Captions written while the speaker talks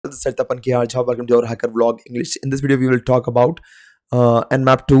This is Sartapan ki Haal Chal. Welcome to our Hacker Vlog English. In this video, we will talk about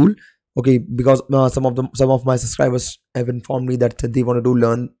Nmap tool. Okay, because some of my subscribers have informed me that they wanted to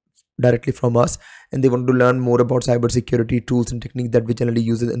learn directly from us, and they want to learn more about cybersecurity tools and techniques that we generally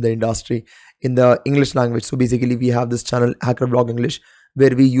use in the industry in the English language. So basically, we have this channel Hacker Vlog English,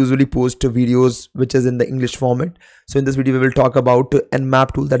 where we usually post videos which is in the English format. So in this video, we will talk about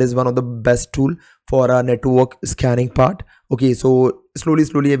Nmap tool. That is one of the best tool for our network scanning part. Okay, so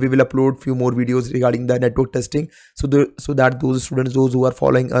slowly we will upload few more videos regarding the network testing, so that those students, those who are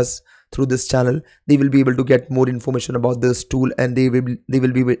following us through this channel, they will be able to get more information about this tool, and they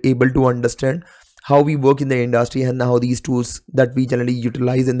will be able to understand how we work in the industry and how these tools that we generally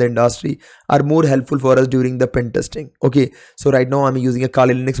utilize in the industry are more helpful for us during the pen testing. Okay, so right now I'm using a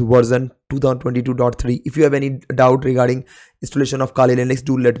Kali Linux version 2022.3. If you have any doubt regarding installation of Kali Linux,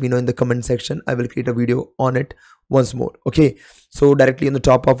 do let me know in the comment section. I will create a video on it once more. Okay, so directly on the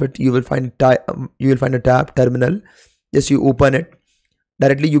top of it, you will find a tab terminal. Just you open it.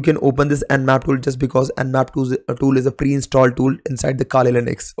 Directly you can open this Nmap tool, just because Nmap tool is a pre-installed tool inside the Kali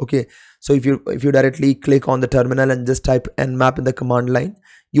Linux. Okay, so if you directly click on the terminal and just type Nmap in the command line,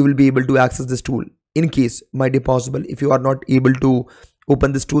 you will be able to access this tool. In case might be possible, if you are not able to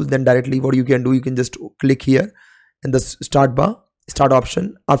open this tool, then directly what you can do, you can just click here in the start bar, start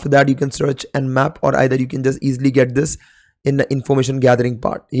option. After that, you can search Nmap, or either you can just easily get this in the information gathering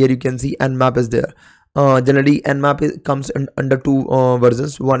part. Here you can see Nmap is there. Generally Nmap comes under two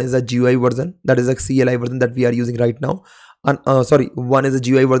versions. One is a GUI version, that is a CLI version that we are using right now. One is a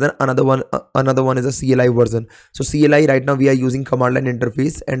GUI version, another one is a CLI version. So CLI right now we are using command line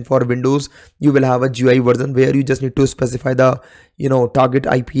interface, and for Windows you will have a GUI version where you just need to specify the target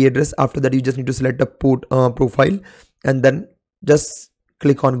IP address. After that, you just need to select a port profile, and then just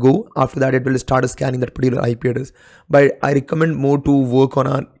click on go. After that, it will start scanning that particular IP address. But I recommend more to work on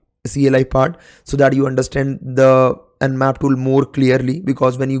our CLI part, so that you understand the Nmap tool more clearly,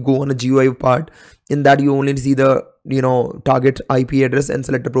 because when you go on a GUI part, in that you only see the target IP address and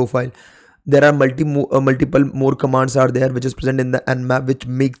select a profile. There are multiple more commands are there which is present in the Nmap, which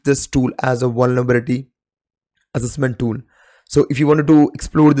makes this tool as a vulnerability assessment tool. So if you wanted to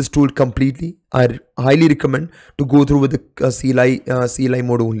explore this tool completely, I highly recommend to go through with the CLI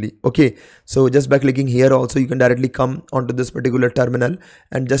mode only. Okay, so just by clicking here also, you can directly come onto this particular terminal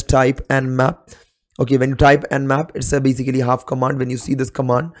and just type Nmap. Okay, when you type Nmap, it's a basically half command. When you see this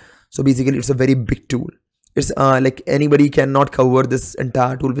command, so basically it's a very big tool. It's like anybody cannot cover this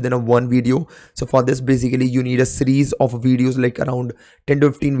entire tool within a one video. So for this, basically you need a series of videos, like around 10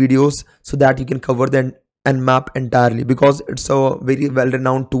 to 15 videos, so that you can cover the Nmap entirely, because it's a very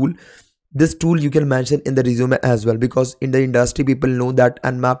well-renowned tool. This tool you can mention in the resume as well, because in the industry people know that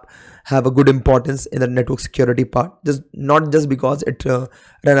Nmap have a good importance in the network security part. Not just because it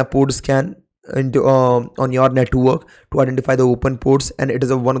run a port scan into on your network to identify the open ports, and it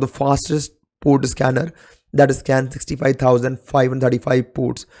is one of the fastest port scanner that scans 65,535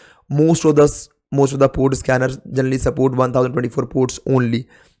 ports. Most of the port scanners generally support 1024 ports only,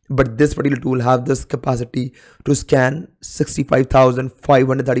 but this particular tool have this capacity to scan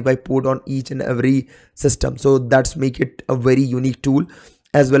 65,535 port on each and every system. So that's make it a very unique tool,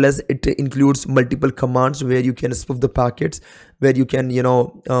 as well as it includes multiple commands where you can spoof the packets, where you can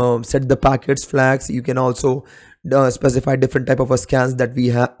set the packets flags. You can also specify different type of scans that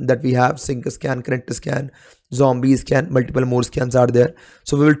we have sync scan, connect scan, zombie scan, multiple more scans are there.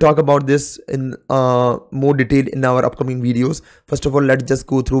 So we will talk about this in more detail in our upcoming videos. First of all, let's just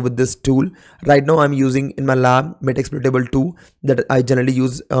go through with this tool. Right now I'm using in my lab Metaexploitable 2 that I generally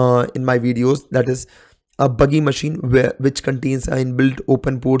use in my videos. That is a buggy machine which contains inbuilt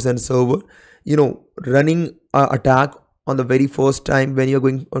open ports and server. Running attack on the very first time, when you're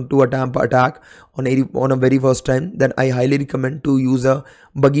going to attempt attack on a very first time, then I highly recommend to use a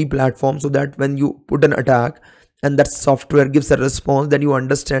buggy platform, so that when you put an attack and that software gives a response, then you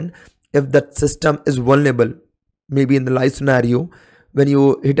understand if that system is vulnerable. Maybe in the live scenario, when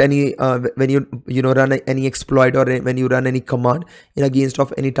you hit any when you run any exploit, or when you run any command in against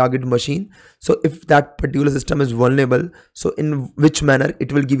of any target machine, so if that particular system is vulnerable, so in which manner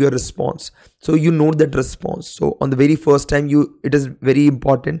it will give you a response, so you know that response. So on the very first time, it is very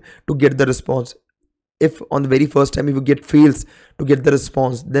important to get the response. If on the very first time if you fails to get the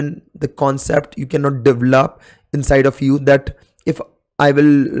response, then the concept you cannot develop inside of you, that if I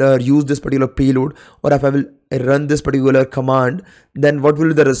will use this particular payload, or if I will run this particular command, then what will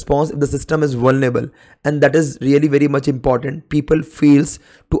be the response if the system is vulnerable. And that is really very much important. People fails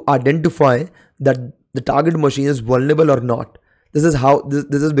to identify that the target machine is vulnerable or not. This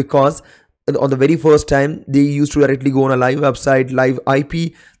is because on the very first time, they used to directly go on a live website, live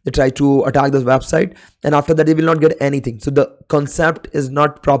IP. They try to attack this website, and after that they will not get anything. So the concept is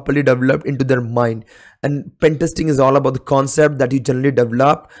not properly developed into their mind. And pen testing is all about the concept that you generally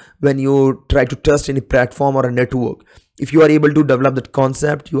develop when you try to test any platform or a network. If you are able to develop that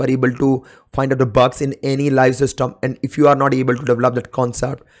concept, you are able to find out the bugs in any live system. And if you are not able to develop that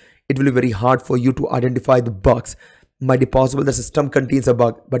concept, it will be very hard for you to identify the bugs. Might be possible the system contains a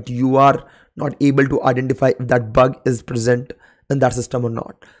bug, but you are not able to identify if that bug is present in that system or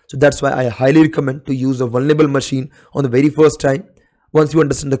not. So that's why I highly recommend to use a vulnerable machine on the very first time. Once you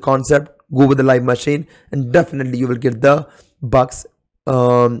understand the concept, go with the live machine, and definitely you will get the bugs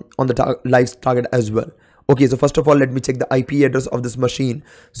on the live target as well. Okay, so first of all, let me check the IP address of this machine.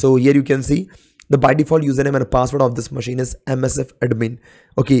 So here you can see the by default username and password of this machine is MSF admin.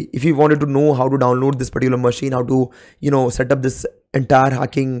 Okay, if you wanted to know how to download this particular machine, how to set up this entire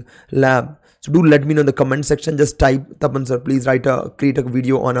hacking lab, so do let me know in the comment section. Just type Tapan sir, please create a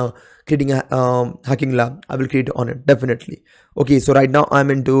video on creating a hacking lab. I will create on it definitely. Okay, so right now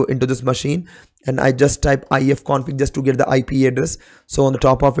I'm into this machine, and I just type ifconfig just to get the IP address. So on the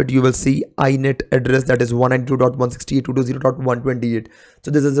top of it you will see inet address, that is 192.168.220.128.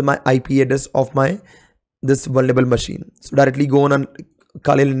 so this is my IP address of this vulnerable machine. So directly go on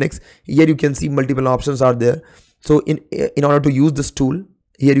Kali Linux. Here you can see multiple options are there. So in order to use this tool,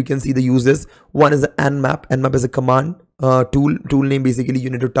 here you can see the uses. One is the Nmap. Nmap is a command tool name. Basically you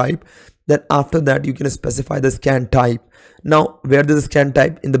need to type. Then after that you can specify the scan type. Now where there's a scan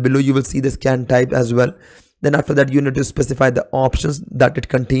type, in the below you will see the scan type as well. Then after that you need to specify the options that it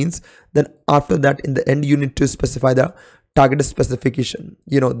contains. Then after that in the end you need to specify the target specification.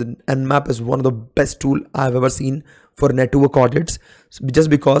 The Nmap is one of the best tool I've ever seen for network audits, just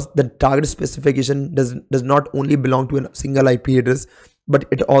because the target specification does not only belong to a single IP address, but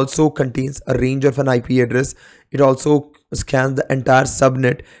it also contains a range of an IP address. It also scans the entire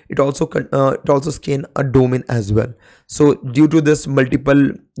subnet. It also scan a domain as well. So due to this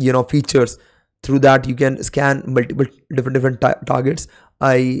multiple features, through that you can scan multiple different targets.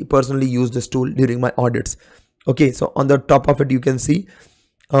 I personally use this tool during my audits. Okay, so on the top of it you can see,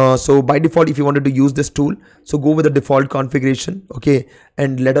 so by default if you wanted to use this tool, so go with the default configuration. Okay,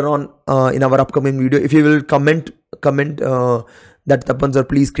 and later on in our upcoming video, if you will comment that Tapan sir,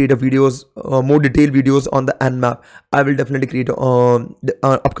 please create a videos, more detailed videos on the Nmap, I will definitely create the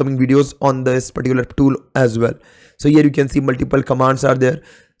upcoming videos on this particular tool as well. So here you can see multiple commands are there.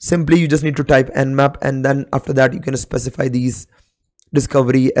 Simply you just need to type Nmap, and then after that you can specify these: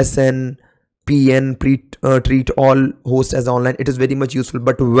 discovery, SN, PN, treat all host as online. It is very much useful,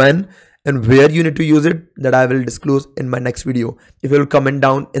 but when and where you need to use it, that I will disclose in my next video. If you will comment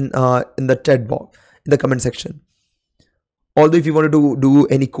down in the chat box, in the comment section. Although if you wanted to do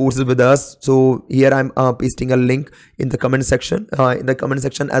any courses with us, so here I'm pasting a link in the comment section,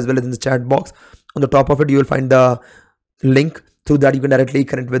 as well as in the chat box. On the top of it you will find the link. Through that you can directly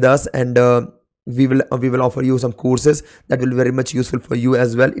connect with us, and we will offer you some courses that will be very much useful for you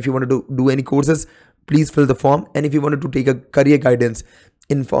as well. If you wanted to do any courses, please fill the form. And if you wanted to take a career guidance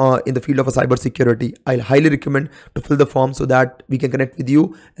in the field of cyber security, I'll highly recommend to fill the form, so that we can connect with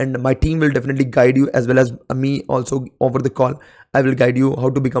you, and my team will definitely guide you, as well as me also over the call. I will guide you how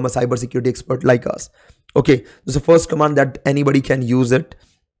to become a cyber security expert like us. Okay, this is the first command that anybody can use it.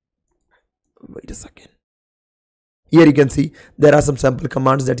 Wait a second. Here you can see there are some sample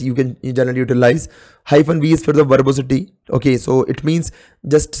commands that you can generally utilize. -v is for the verbosity. Okay, so it means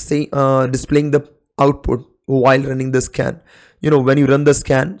just say displaying the output while running the scan. When you run the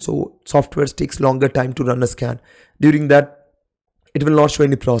scan, so software takes longer time to run a scan. During that, it will not show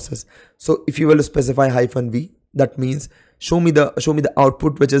any process. So if you will specify -v, that means show me the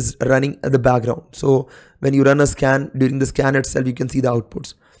output which is running at the background. So when you run a scan, during the scan itself you can see the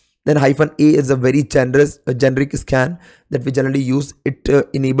outputs. Then -a is a very generic scan that we generally use. It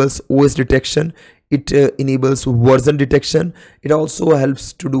enables OS detection. It enables version detection. It also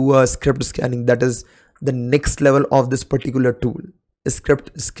helps to do a script scanning. That is the next level of this particular tool, script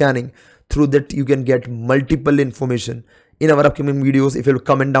scanning. Through that you can get multiple information. In our upcoming videos, if you'll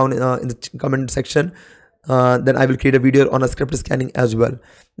comment down in the comment section, then I will create a video on a script scanning as well.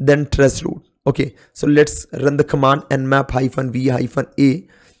 Then trace route. Okay, so let's run the command nmap -v-a,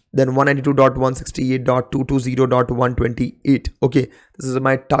 then 192.168.220.128. okay, this is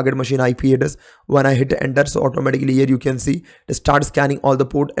my target machine IP address. When I hit enter, so automatically here you can see it starts scanning all the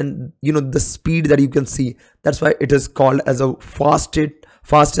port, and the speed that you can see, that's why it is called as a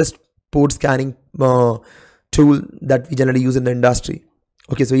fastest port scanning tool that we generally use in the industry.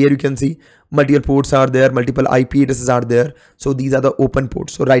 Okay, so here you can see multiple ports are there, multiple IP addresses are there. So these are the open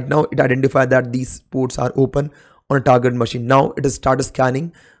ports. So right now it identified that these ports are open on a target machine. Now it has started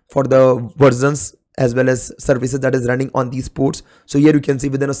scanning for the versions as well as services that is running on these ports. So here you can see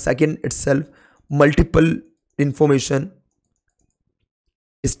within a second itself, multiple information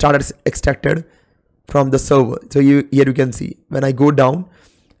is started extracted from the server. So here you can see when I go down,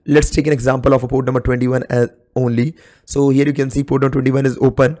 let's take an example of a port number 21 only. So here you can see port number 21 is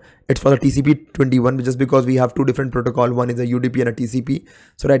open. It's for the TCP 21, just because we have two different protocol. One is a UDP and a TCP.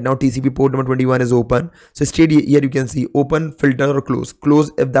 So right now TCP port number 21 is open. So straight here you can see open, filter, or close.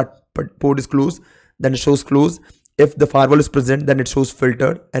 Close if that port is closed, then it shows close. If the firewall is present, then it shows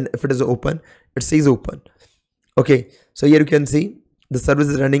filtered, and if it is open, it says open. Okay, so here you can see the service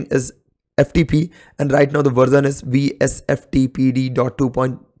is running is FTP, and right now the version is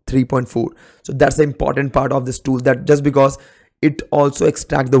VSFTPD.2.3.4. so that's the important part of this tool, that just because it also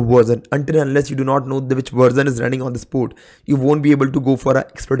extracts the version, until unless you do not know which version is running on this port, you won't be able to go for an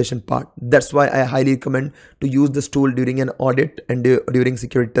exploitation part. That's why I highly recommend to use this tool during an audit and during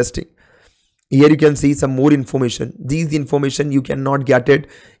security testing. Here you can see some more information. These information you cannot get it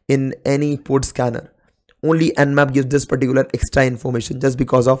in any port scanner. Only Nmap gives this particular extra information just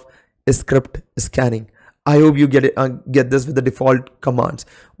because of script scanning. I hope you get this with the default commands.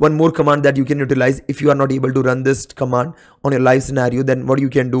 One more command that you can utilize if you are not able to run this command on your live scenario, then what you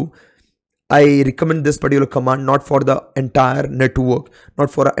can do, I recommend this particular command not for the entire network,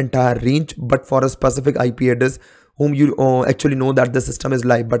 not for an entire range, but for a specific IP address whom you actually know that the system is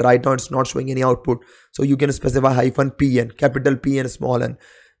live, but right now it's not showing any output. So you can specify -pn, capital P and small n.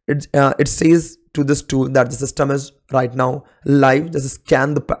 It says to this tool that the system is right now live. Just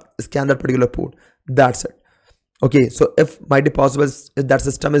scan that particular port. That's it. Okay, so if might be possible if that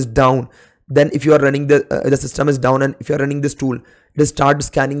system is down, then if you are running the system is down, and if you are running this tool, it will start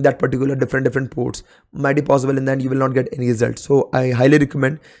scanning that particular different ports. Might be possible, and then you will not get any result. So I highly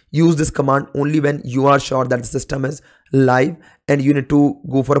recommend use this command only when you are sure that the system is live and you need to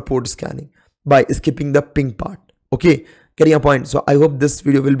go for a port scanning by skipping the ping part. Okay, getting a point. So I hope this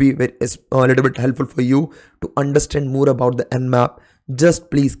video will be a little bit helpful for you to understand more about the Nmap. Just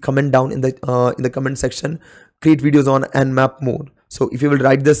please comment down in the comment section, create videos on Nmap mode. So if you will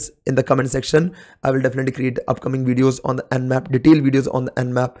write this in the comment section, I will definitely create upcoming videos on the Nmap, detailed videos on the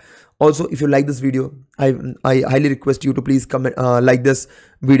Nmap. Also, if you like this video, I highly request you to please comment, like this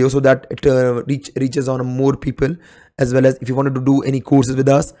video, so that it reaches on more people. As well as if you wanted to do any courses with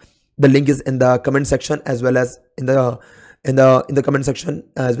us, the link is in the comment section, as well as in the comment section,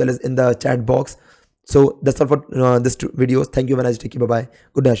 as well as in the chat box. So that's all for this video. Thank you very much. Take care. Bye bye.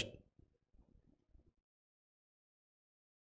 Good night.